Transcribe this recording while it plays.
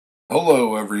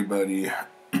Hello, everybody.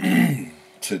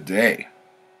 Today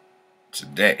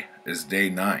is day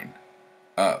 9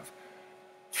 of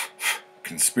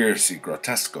Conspiracy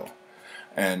Grottesco.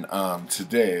 And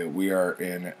today we are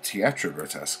in Teatro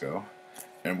Grottesco,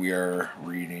 and we are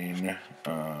reading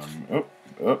The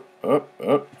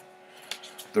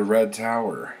Red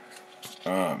Tower.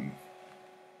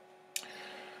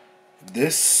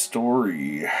 This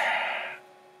story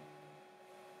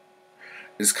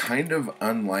is kind of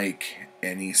unlike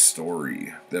any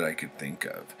story that I could think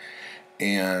of.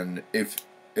 And if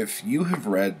you have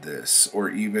read this,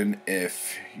 or even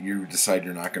if you decide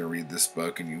you're not going to read this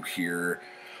book and you hear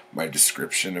my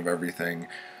description of everything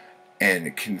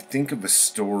and can think of a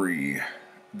story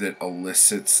that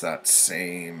elicits that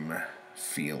same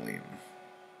feeling,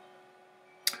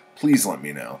 please let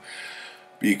me know.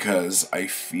 Because I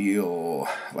feel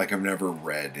like I've never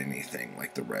read anything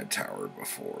like The Red Tower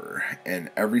before.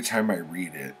 And every time I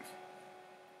read it,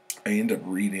 I end up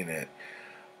reading it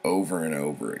over and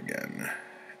over again.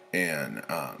 And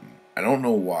I don't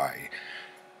know why.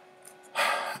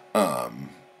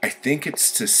 I think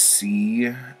it's to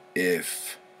see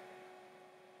if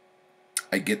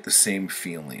I get the same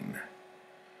feeling.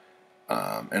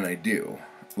 And I do.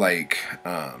 Like,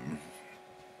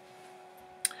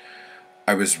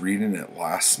 I was reading it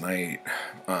last night.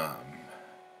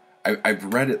 I've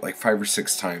read it like 5 or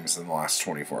 6 times in the last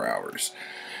 24 hours.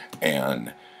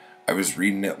 And I was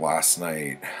reading it last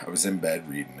night. I was in bed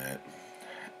reading it.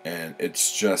 And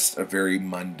it's just a very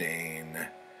mundane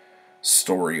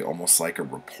story, almost like a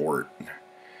report.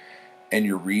 And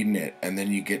you're reading it, and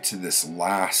then you get to this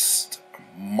last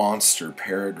monster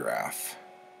paragraph.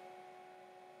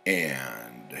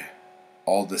 And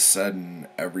all of a sudden,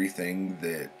 everything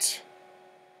that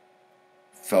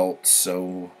felt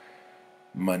so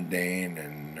mundane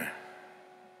and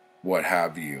what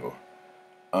have you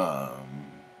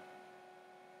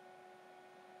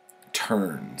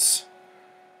turns,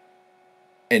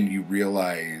 and you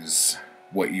realize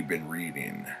what you've been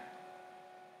reading,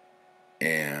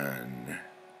 and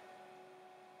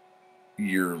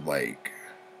you're like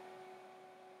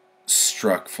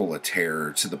struck full of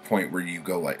terror to the point where you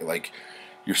go like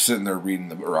you're sitting there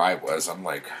reading or I'm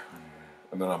like,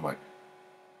 and then I'm like,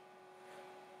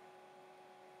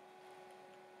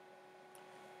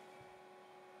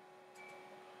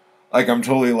 I'm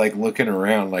totally like looking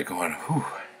around, like going, whew,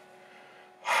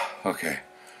 okay,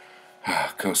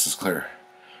 coast is clear.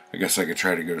 I guess I could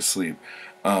try to go to sleep.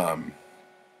 But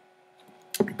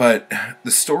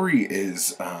the story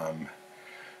is,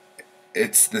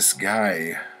 it's this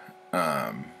guy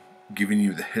giving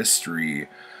you the history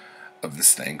of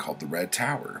this thing called the Red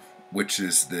Tower, which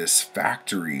is this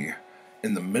factory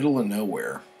in the middle of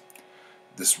nowhere.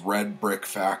 This red brick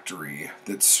factory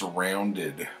that's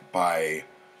surrounded by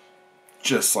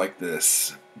just like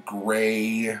this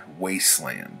gray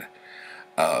wasteland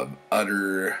of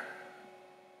utter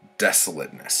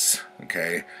desolateness,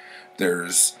 okay?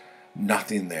 There's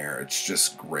nothing there. It's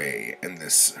just gray, and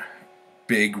this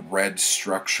big red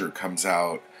structure comes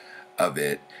out of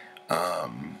it,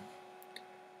 and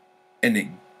it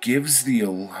gives the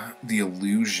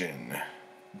illusion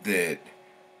that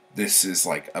this is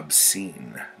like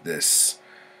obscene, this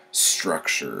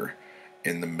structure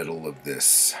in the middle of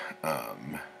this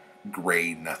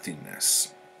gray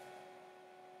nothingness.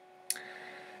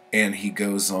 And he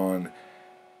goes on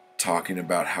talking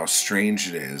about how strange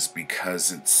it is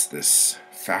because it's this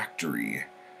factory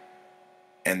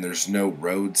and there's no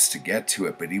roads to get to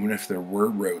it. But even if there were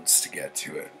roads to get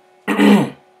to it,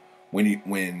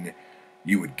 when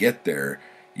you would get there,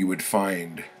 you would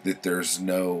find that there's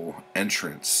no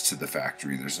entrance to the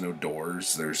factory. There's no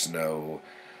doors. There's no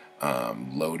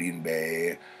loading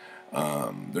bay.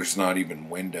 There's not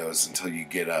even windows until you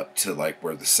get up to like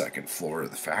where the second floor of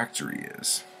the factory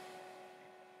is.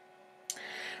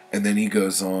 And then he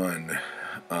goes on,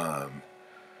 and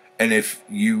if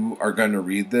you are going to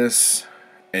read this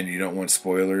and you don't want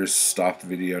spoilers, stop the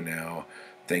video now.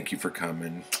 Thank you for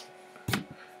coming.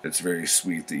 It's very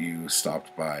sweet that you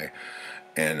stopped by,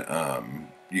 and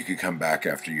you could come back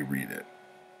after you read it.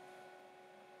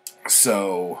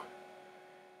 So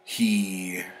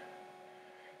he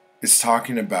is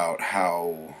talking about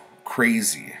how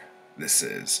crazy this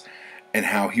is and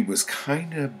how he was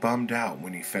kind of bummed out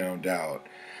when he found out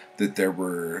that there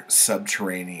were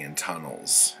subterranean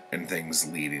tunnels and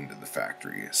things leading to the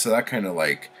factory. So that kind of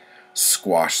like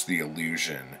squashed the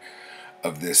illusion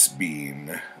of this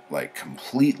being like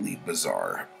completely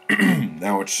bizarre.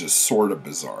 Now it's just sort of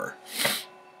bizarre.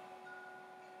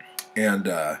 And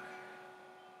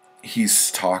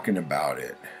he's talking about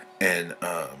it and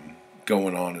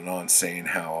going on saying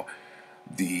how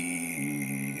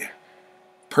the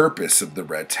purpose of the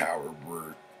Red Tower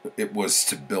was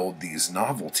to build these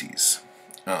novelties,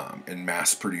 and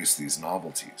mass produce these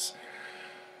novelties.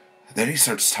 Then he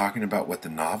starts talking about what the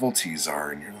novelties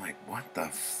are, and you're like, what the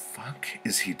fuck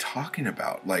is he talking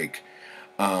about? Like,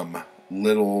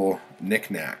 little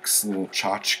knickknacks, little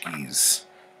tchotchkes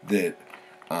that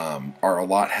are a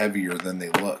lot heavier than they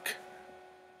look.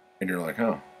 And you're like,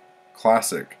 oh,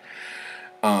 classic.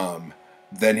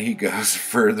 Then he goes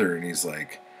further and he's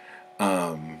like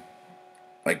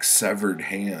severed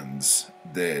hands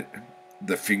that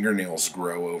the fingernails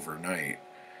grow overnight.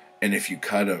 And if you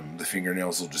cut them, the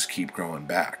fingernails will just keep growing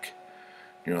back.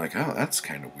 And you're like, oh, that's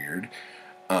kind of weird.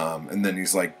 And then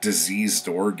he's like, diseased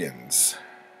organs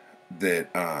that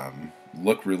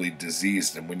look really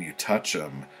diseased. And when you touch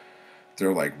them,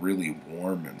 they're like really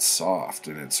warm and soft.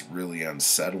 And it's really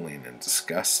unsettling and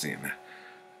disgusting.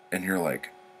 And you're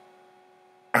like,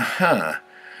 uh-huh.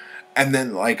 And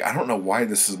then, like, I don't know why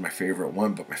this is my favorite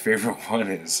one, but my favorite one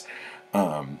is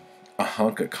a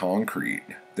hunk of concrete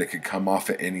that could come off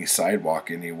at any sidewalk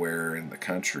anywhere in the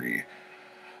country.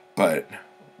 But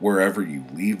wherever you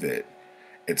leave it,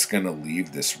 it's going to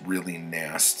leave this really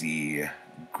nasty,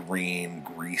 green,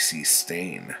 greasy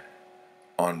stain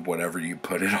on whatever you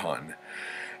put it on.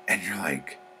 And you're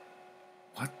like,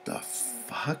 what the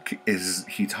fuck is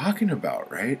he talking about,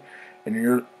 right? And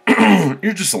you're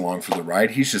you're just along for the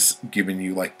ride. He's just giving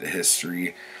you like the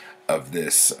history of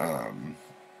this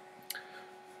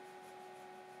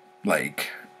like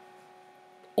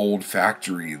old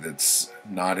factory that's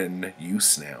not in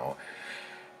use now.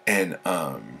 And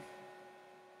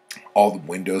all the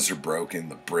windows are broken,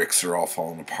 the bricks are all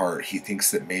falling apart. He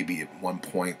thinks that maybe at one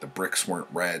point the bricks weren't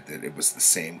red, that it was the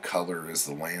same color as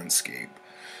the landscape.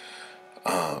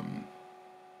 And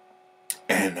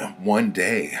one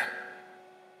day,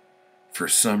 for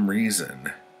some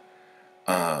reason,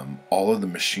 all of the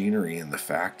machinery in the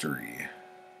factory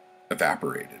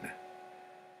evaporated.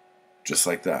 Just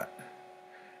like that.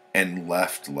 And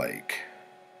left like,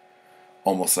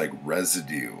 almost like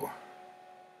residue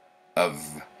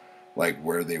of like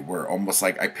where they were. Almost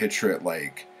like, I picture it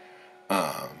like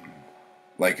a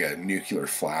nuclear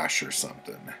flash or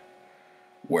something.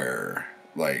 Where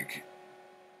like,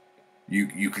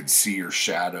 you could see your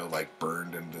shadow like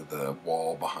burned into the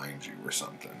wall behind you or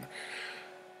something.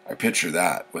 I picture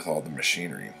that with all the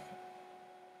machinery.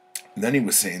 And then he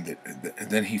was saying that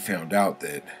then he found out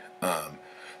that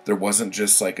there wasn't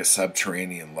just like a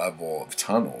subterranean level of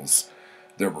tunnels.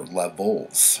 There were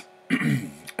levels.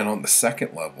 And on the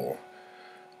second level,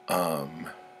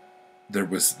 there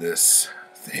was this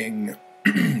thing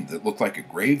that looked like a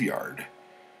graveyard.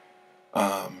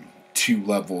 2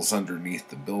 levels underneath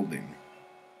the building.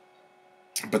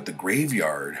 But the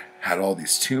graveyard had all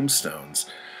these tombstones,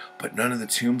 but none of the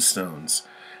tombstones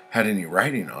had any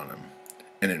writing on them.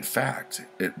 And in fact,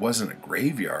 it wasn't a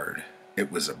graveyard,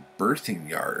 it was a birthing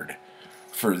yard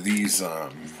for these, I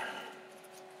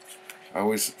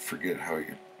always forget how he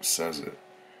says it,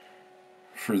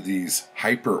 for these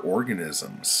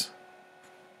hyperorganisms.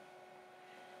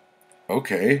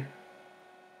 Okay.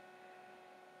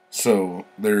 So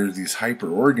there are these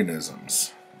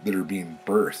hyperorganisms that are being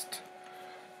birthed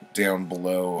down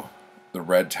below the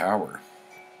Red Tower.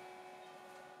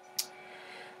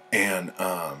 And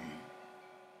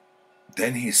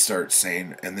then he starts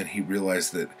saying, and then he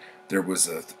realized that there was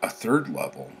a third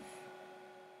level.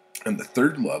 And the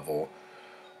third level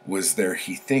was there,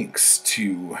 he thinks,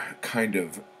 to kind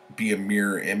of be a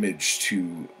mirror image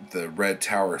to the Red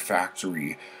Tower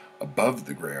factory above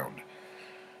the ground.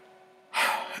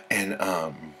 And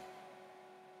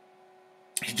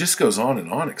he just goes on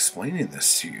and on explaining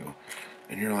this to you.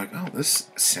 And you're like, oh,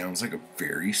 this sounds like a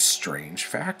very strange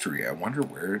factory. I wonder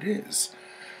where it is.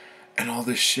 And all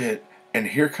this shit. And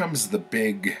here comes the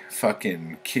big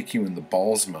fucking kick you in the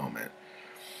balls moment.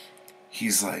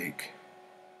 He's like,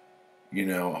 you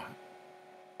know,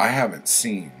 I haven't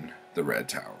seen the Red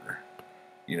Tower.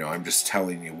 You know, I'm just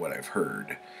telling you what I've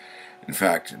heard. In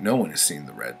fact, no one has seen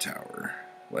the Red Tower.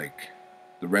 Like,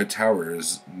 the Red Tower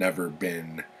has never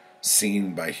been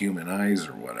seen by human eyes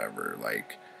or whatever.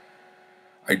 Like,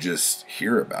 I just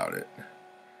hear about it.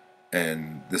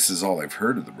 And this is all I've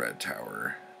heard of the Red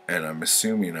Tower. And I'm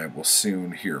assuming I will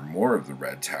soon hear more of the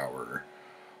Red Tower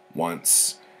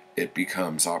once it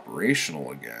becomes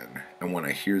operational again. And when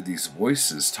I hear these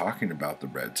voices talking about the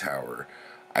Red Tower,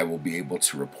 I will be able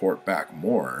to report back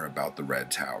more about the Red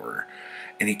Tower.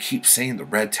 And he keeps saying the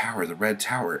Red Tower, the Red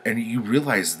Tower. And you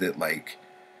realize that, like,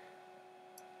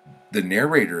 the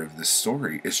narrator of this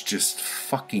story is just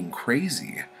fucking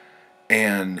crazy.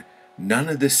 And none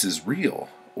of this is real.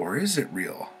 Or is it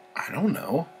real? I don't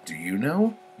know. Do you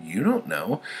know? You don't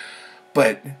know.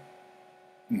 But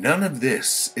none of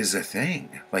this is a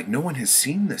thing. Like, no one has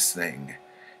seen this thing.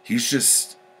 He's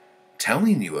just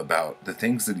telling you about the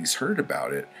things that he's heard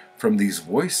about it from these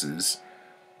voices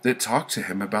that talk to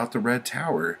him about the Red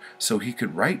Tower, so he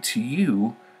could write to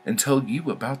you and tell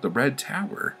you about the Red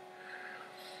Tower.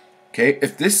 Okay,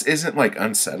 if this isn't, like,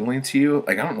 unsettling to you,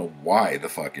 like, I don't know why the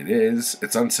fuck it is.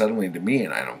 It's unsettling to me,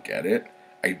 and I don't get it.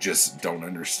 I just don't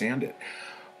understand it.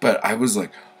 But I was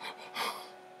like,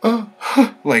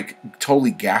 like,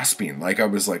 totally gasping. Like, I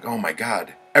was like, oh my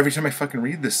god. Every time I fucking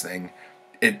read this thing,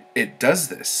 it does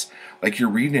this. Like, you're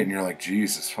reading it and you're like,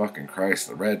 Jesus fucking Christ,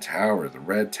 the Red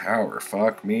Tower,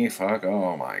 fuck me, fuck,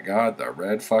 oh my god, the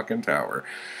Red fucking Tower.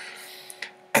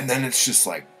 And then it's just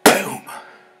like, boom.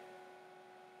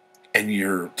 And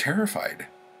you're terrified.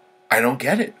 I don't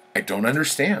get it. I don't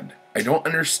understand. I don't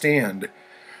understand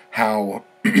how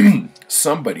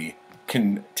somebody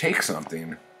can take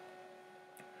something,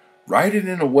 write it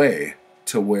in a way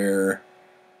to where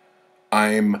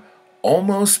I'm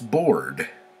almost bored,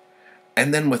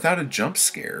 and then without a jump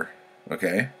scare,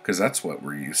 okay, because that's what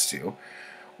we're used to,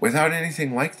 without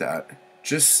anything like that,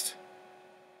 just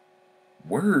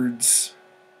words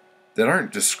that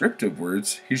aren't descriptive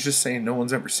words. He's just saying no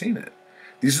one's ever seen it.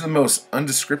 These are the most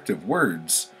undescriptive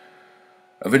words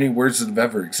of any words that have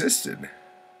ever existed,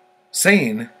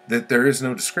 saying that there is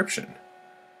no description.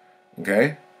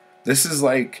 Okay? This is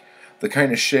like the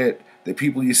kind of shit that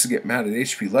people used to get mad at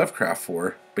H.P. Lovecraft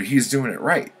for, but he's doing it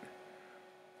right.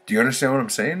 Do you understand what I'm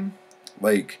saying?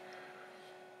 Like,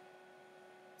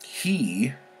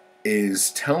 he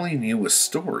is telling you a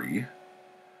story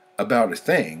about a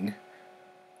thing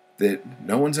that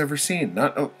no one's ever seen.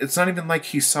 It's not even like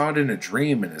he saw it in a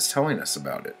dream and is telling us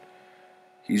about it.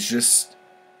 He's just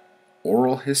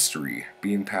oral history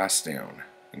being passed down,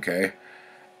 okay?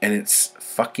 And it's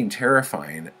fucking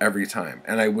terrifying every time.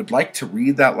 And I would like to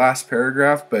read that last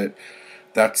paragraph, but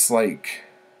that's like,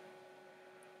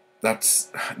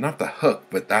 that's not the hook,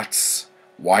 but that's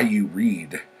why you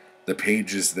read the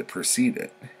pages that precede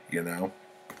it, you know?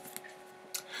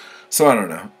 So I don't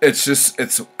know. It's just,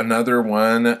 it's another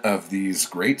one of these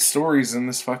great stories in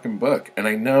this fucking book. And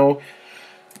I know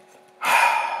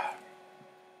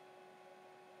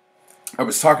I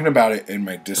was talking about it in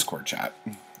my Discord chat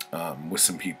with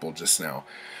some people just now.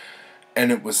 And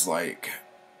it was like,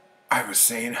 I was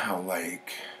saying how,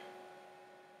 like,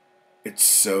 it's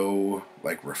so,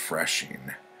 like,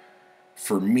 refreshing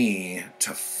for me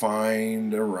to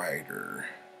find a writer.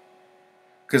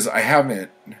 Because I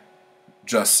haven't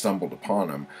just stumbled upon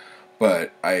him,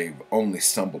 but I've only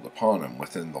stumbled upon him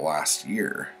within the last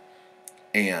year.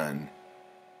 And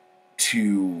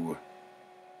to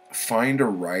find a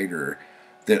writer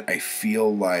that I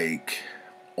feel like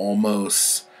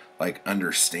almost like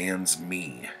understands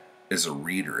me as a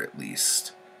reader, at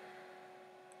least.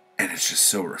 And it's just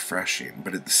so refreshing.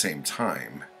 But at the same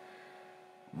time,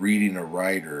 reading a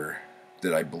writer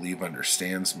that I believe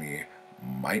understands me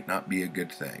might not be a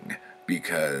good thing,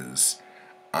 because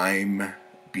I'm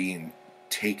being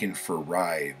taken for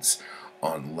rides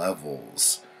on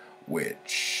levels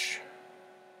which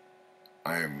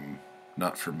I'm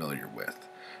not familiar with,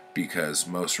 because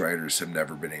most writers have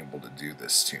never been able to do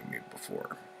this to me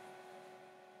before.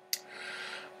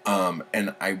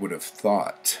 And I would have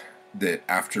thought that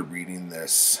after reading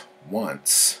this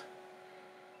once,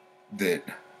 that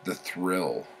the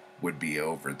thrill would be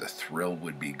over, the thrill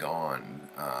would be gone,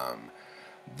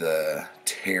 the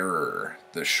terror,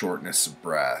 the shortness of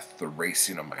breath, the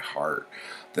racing of my heart,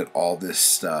 that all this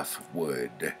stuff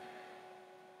would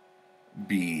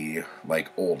be like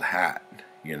old hat,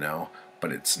 you know?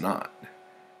 But it's not.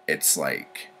 It's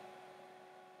like,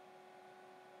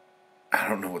 I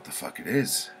don't know what the fuck it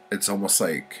is. It's almost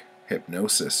like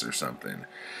hypnosis or something.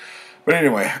 But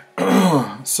anyway,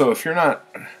 so if you're not,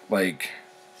 like,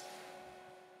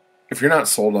 if you're not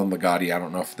sold on Ligotti, I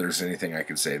don't know if there's anything I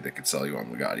could say that could sell you on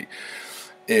Ligotti.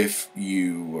 If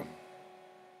you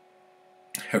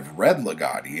have read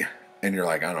Ligotti and you're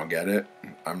like, I don't get it,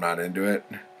 I'm not into it,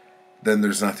 then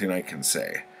there's nothing I can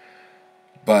say.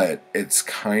 But it's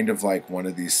kind of like one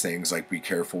of these things, like, be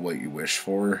careful what you wish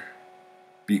for,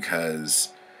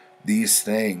 because these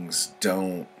things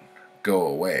don't go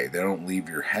away. They don't leave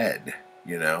your head,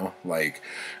 you know? Like,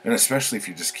 and especially if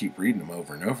you just keep reading them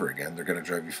over and over again, they're going to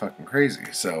drive you fucking crazy.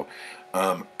 So,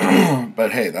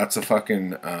 but hey, that's a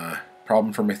fucking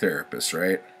problem for my therapist,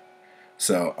 right?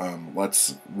 So,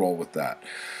 let's roll with that.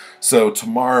 So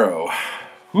tomorrow,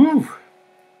 whew,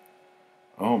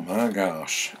 oh my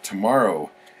gosh,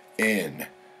 tomorrow in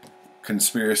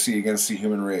Conspiracy Against the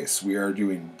Human Race. We are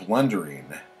doing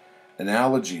Blundering,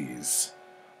 Analogies,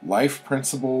 Life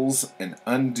Principles, and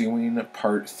Undoing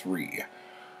Part 3.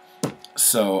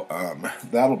 So,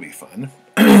 that'll be fun.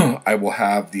 I will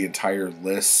have the entire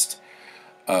list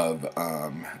of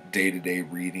day-to-day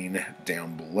reading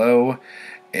down below.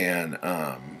 And,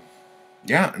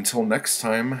 yeah, until next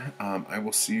time, I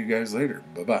will see you guys later.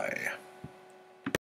 Bye-bye.